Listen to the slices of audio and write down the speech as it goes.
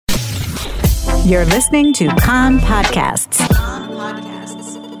You're listening to Kan Podcasts.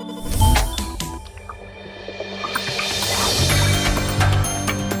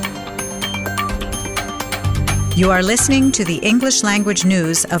 You are listening to the English language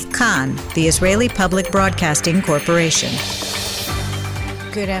news of Kan, the Israeli Public Broadcasting Corporation.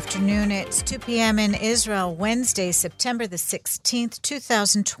 Good afternoon. It's 2 p.m. in Israel, Wednesday, September the 16th,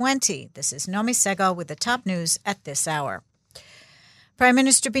 2020. This is Nomi Segal with the top news at this hour. Prime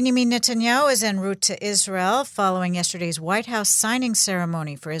Minister Benjamin Netanyahu is en route to Israel following yesterday's White House signing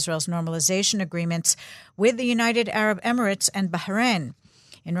ceremony for Israel's normalization agreements with the United Arab Emirates and Bahrain.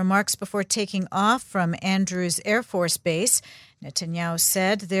 In remarks before taking off from Andrews Air Force Base, Netanyahu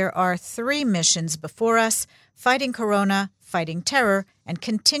said there are three missions before us: fighting corona, fighting terror, and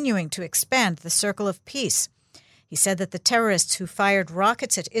continuing to expand the circle of peace. He said that the terrorists who fired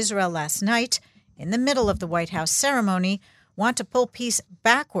rockets at Israel last night, in the middle of the White House ceremony, want to pull peace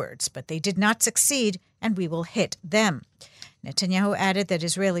backwards, but they did not succeed, and we will hit them. Netanyahu added that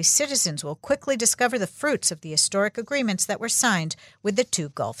Israeli citizens will quickly discover the fruits of the historic agreements that were signed with the two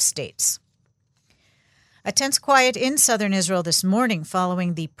Gulf states. A tense quiet in southern Israel this morning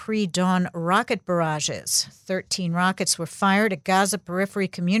following the pre-dawn rocket barrages. 13 rockets were fired at Gaza periphery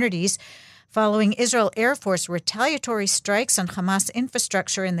communities following Israel Air Force retaliatory strikes on Hamas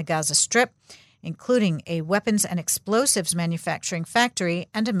infrastructure in the Gaza Strip, including a weapons and explosives manufacturing factory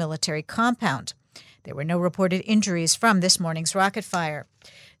and a military compound. There were no reported injuries from this morning's rocket fire.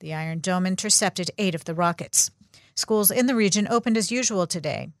 The Iron Dome intercepted 8 of the rockets. Schools in the region opened as usual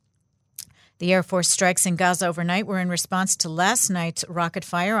today. The Air Force strikes in Gaza overnight were in response to last night's rocket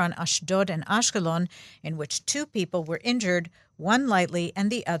fire on Ashdod and Ashkelon, in which 2 people were injured, 1 lightly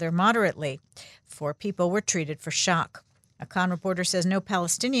and the other moderately. 4 people were treated for shock. A Kan reporter says no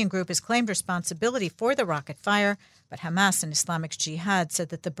Palestinian group has claimed responsibility for the rocket fire, but Hamas and Islamic Jihad said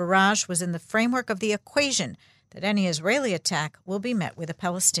that the barrage was in the framework of the equation that any Israeli attack will be met with a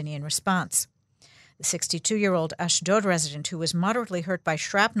Palestinian response. The 62-year-old Ashdod resident who was moderately hurt by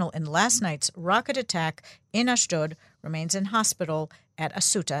shrapnel in last night's rocket attack in Ashdod remains in hospital at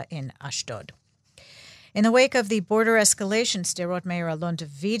Asuta in Ashdod. In the wake of the border escalation, Sderot Mayor Alon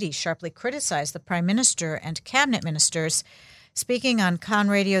Davidi sharply criticized the Prime Minister and cabinet ministers. Speaking on Kan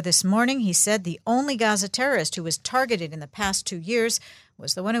Radio this morning, he said the only Gaza terrorist who was targeted in the past 2 years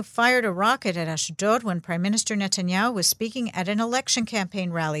was the one who fired a rocket at Ashdod when Prime Minister Netanyahu was speaking at an election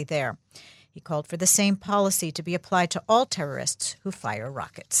campaign rally there. He called for the same policy to be applied to all terrorists who fire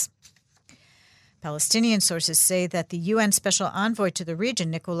rockets. Palestinian sources say that the UN Special Envoy to the region,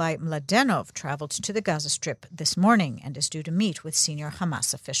 Nikolai Mladenov, traveled to the Gaza Strip this morning and is due to meet with senior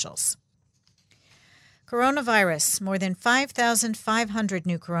Hamas officials. Coronavirus. More than 5,500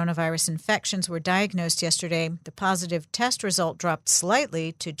 new coronavirus infections were diagnosed yesterday. The positive test result dropped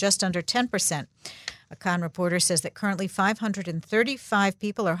slightly to just under 10%. A Kan reporter says that currently 535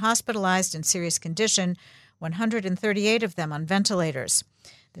 people are hospitalized in serious condition, 138 of them on ventilators.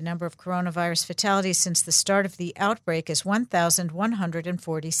 The number of coronavirus fatalities since the start of the outbreak is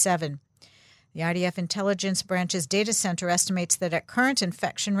 1,147. The IDF Intelligence Branch's data center estimates that at current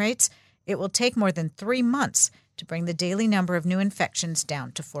infection rates, it will take more than 3 months to bring the daily number of new infections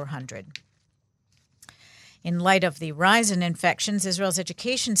down to 400. In light of the rise in infections, Israel's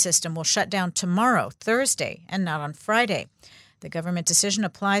education system will shut down tomorrow, Thursday, and not on Friday. The government decision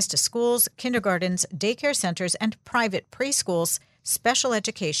applies to schools, kindergartens, daycare centers, and private preschools. Special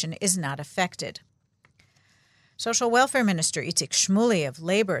education is not affected. Social Welfare Minister Itzik Shmuley of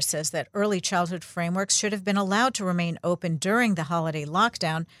Labor says that early childhood frameworks should have been allowed to remain open during the holiday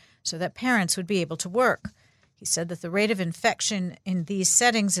lockdown so that parents would be able to work. He said that the rate of infection in these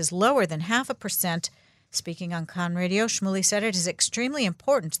settings is lower than 0.5%. Speaking on Kan Radio, Shmuley said it is extremely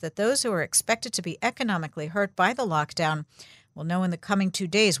important that those who are expected to be economically hurt by the lockdown will know in the coming 2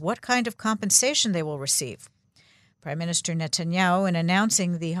 days what kind of compensation they will receive. Prime Minister Netanyahu, in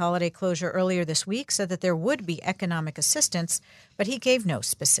announcing the holiday closure earlier this week, said that there would be economic assistance, but he gave no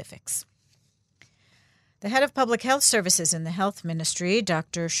specifics. The head of public health services in the health ministry,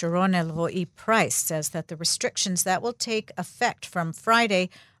 Dr. Sharon Elroi-Price, says that the restrictions that will take effect from Friday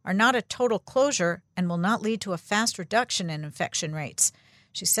are not a total closure and will not lead to a fast reduction in infection rates.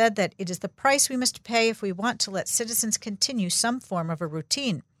 She said that it is the price we must pay if we want to let citizens continue some form of a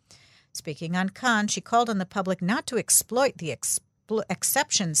routine. Speaking on Kan, she called on the public not to exploit the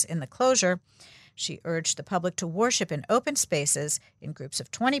exceptions in the closure. She urged the public to worship in open spaces in groups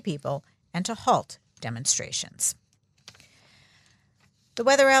of 20 people and to halt demonstrations. The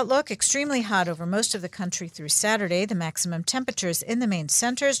weather outlook, extremely hot over most of the country through Saturday. The maximum temperatures in the main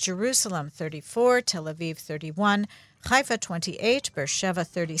centers: Jerusalem 34, Tel Aviv 31, Haifa 28, Beersheba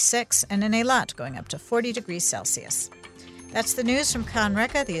 36, and in Eilat going up to 40 degrees Celsius. That's the news from Kan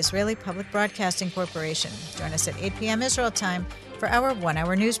Reka, the Israeli Public Broadcasting Corporation. Join us at 8 p.m. Israel time for our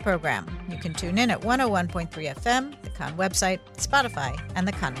one-hour news program. You can tune in at 101.3 FM, the Kan website, Spotify, and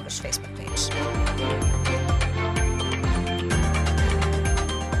the Kan English Facebook page.